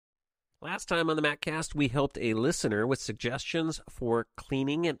Last time on the MacCast, we helped a listener with suggestions for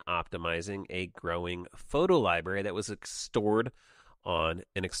cleaning and optimizing a growing photo library that was stored on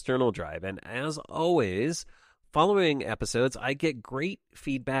an external drive. And as always, following episodes, I get great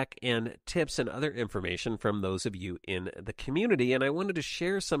feedback and tips and other information from those of you in the community. And I wanted to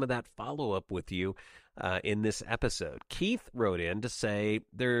share some of that follow-up with you in this episode. Keith wrote in to say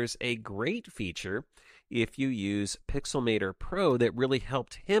there's a great feature if you use Pixelmator Pro that really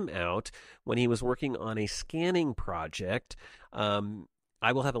helped him out when he was working on a scanning project.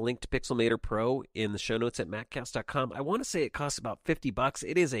 I will have a link to Pixelmator Pro in the show notes at maccast.com. I want to say it costs about $50.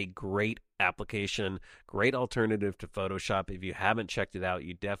 It is a great application, great alternative to Photoshop. If you haven't checked it out,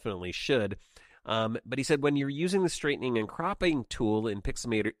 you definitely should. But he said when you're using the straightening and cropping tool in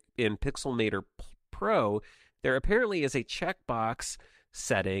Pixelmator Pro, there apparently is a checkbox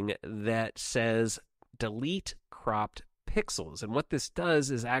setting that says delete cropped pixels. And what this does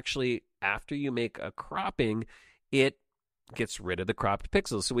is actually, after you make a cropping, it gets rid of the cropped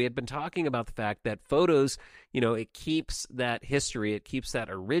pixels. So we had been talking about the fact that photos, it keeps that history, it keeps that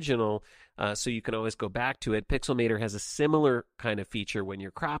original, so you can always go back to it. Pixelmator has a similar kind of feature when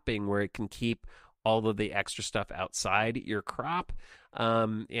you're cropping where it can keep all of the extra stuff outside your crop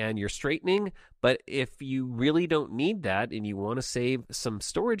and your straightening. But if you really don't need that and you want to save some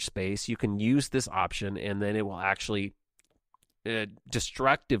storage space, you can use this option, and then it will actually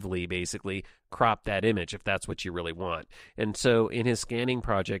destructively basically crop that image if that's what you really want. And so in his scanning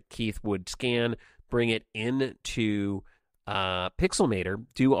project, Keith would scan, bring it into Pixelmator,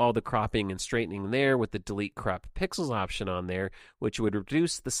 do all the cropping and straightening there with the delete crop pixels option on there, which would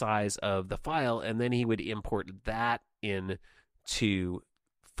reduce the size of the file, and then he would import that into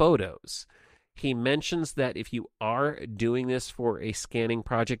Photos. He mentions that if you are doing this for a scanning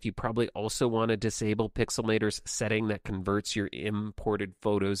project, you probably also want to disable Pixelmator's setting that converts your imported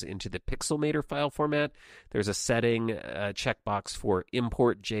photos into the Pixelmator file format. There's a setting checkbox for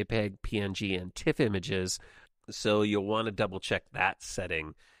import JPEG, PNG, and TIFF images, so you'll want to double check that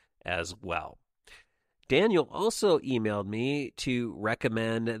setting as well. Daniel also emailed me to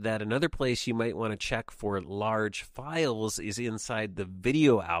recommend that another place you might want to check for large files is inside the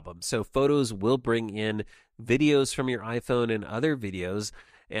video album. So Photos will bring in videos from your iPhone and other videos.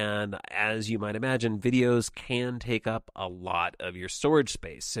 And as you might imagine, videos can take up a lot of your storage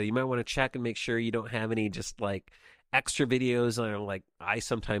space. So you might want to check and make sure you don't have any just like extra videos. Like I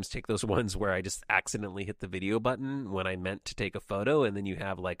sometimes take those ones where I just accidentally hit the video button when I meant to take a photo, and then you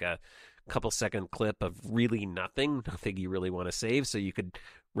have like a couple-second clip of really nothing you really want to save. So you could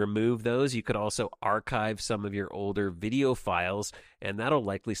remove those. You could also archive some of your older video files, and that'll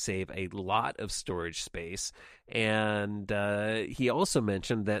likely save a lot of storage space. And he also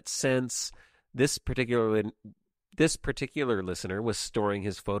mentioned that since this particular listener was storing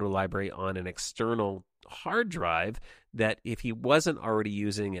his photo library on an external hard drive, that if he wasn't already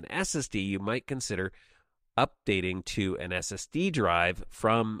using an SSD, you might consider updating to an SSD drive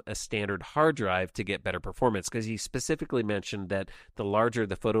from a standard hard drive to get better performance, because he specifically mentioned that the larger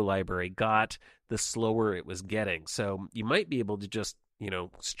the photo library got, the slower it was getting. So you might be able to just,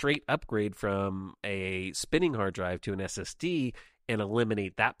 straight upgrade from a spinning hard drive to an SSD and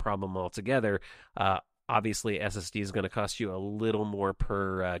eliminate that problem altogether. Obviously, SSD is going to cost you a little more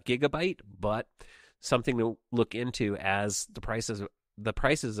per gigabyte, but something to look into as the prices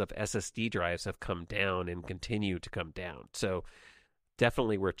of SSD drives have come down and continue to come down. So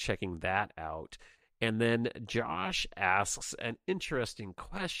definitely worth checking that out. And then Josh asks an interesting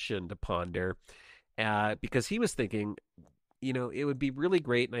question to ponder because he was thinking, it would be really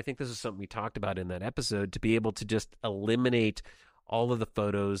great, and I think this is something we talked about in that episode, to be able to just eliminate all of the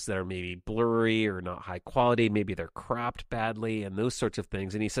photos that are maybe blurry or not high quality, maybe they're cropped badly and those sorts of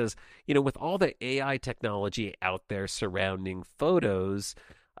things. And he says, with all the AI technology out there surrounding photos,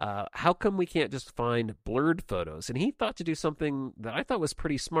 how come we can't just find blurred photos? And he thought to do something that I thought was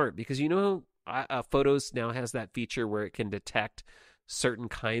pretty smart, because Photos now has that feature where it can detect certain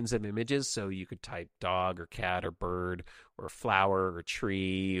kinds of images. So you could type dog or cat or bird or flower or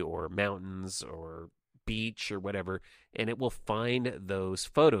tree or mountains or beach or whatever, and it will find those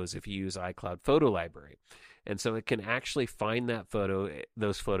photos if you use iCloud Photo Library. And so it can actually find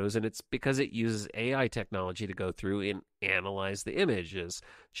those photos, and it's because it uses AI technology to go through and analyze the images.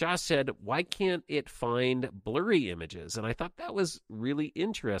 Josh said, why can't it find blurry images? And I thought that was really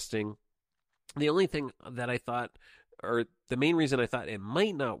interesting. The only thing that I thought, or the main reason I thought it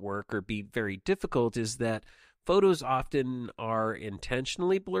might not work or be very difficult, is that photos often are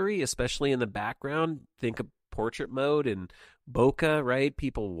intentionally blurry, especially in the background. Think of portrait mode and bokeh, right?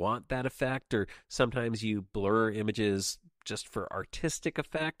 People want that effect, or sometimes you blur images just for artistic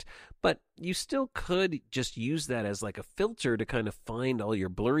effect, but you still could just use that as like a filter to kind of find all your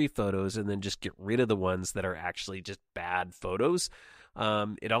blurry photos and then just get rid of the ones that are actually just bad photos.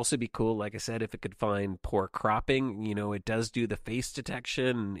 It'd also be cool, like I said, if it could find poor cropping. It does do the face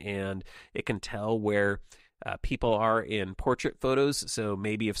detection, and it can tell where people are in portrait photos. So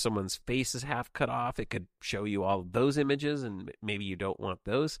maybe if someone's face is half cut off, it could show you all of those images, and maybe you don't want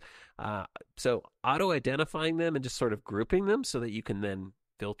those. So auto-identifying them and just sort of grouping them so that you can then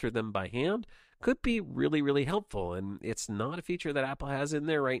filter them by hand could be really, really helpful. And it's not a feature that Apple has in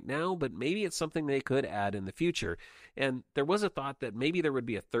there right now, but maybe it's something they could add in the future. And there was a thought that maybe there would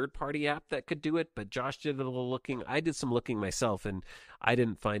be a third-party app that could do it, but Josh did a little looking. I did some looking myself, and I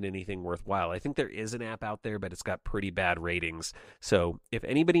didn't find anything worthwhile. I think there is an app out there, but it's got pretty bad ratings. So if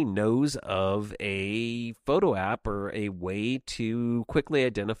anybody knows of a photo app or a way to quickly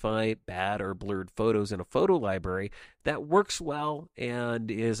identify bad or blurred photos in a photo library that works well and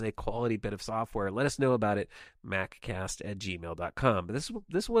is a quality bit of software, let us know about it. maccast@gmail.com. But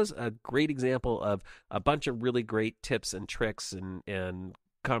this was a great example of a bunch of really great tips and tricks and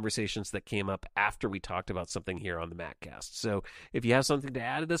conversations that came up after we talked about something here on the MacCast. So if you have something to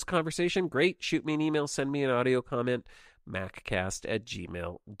add to this conversation, great. Shoot me an email, send me an audio comment,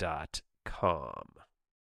 maccast@gmail.com.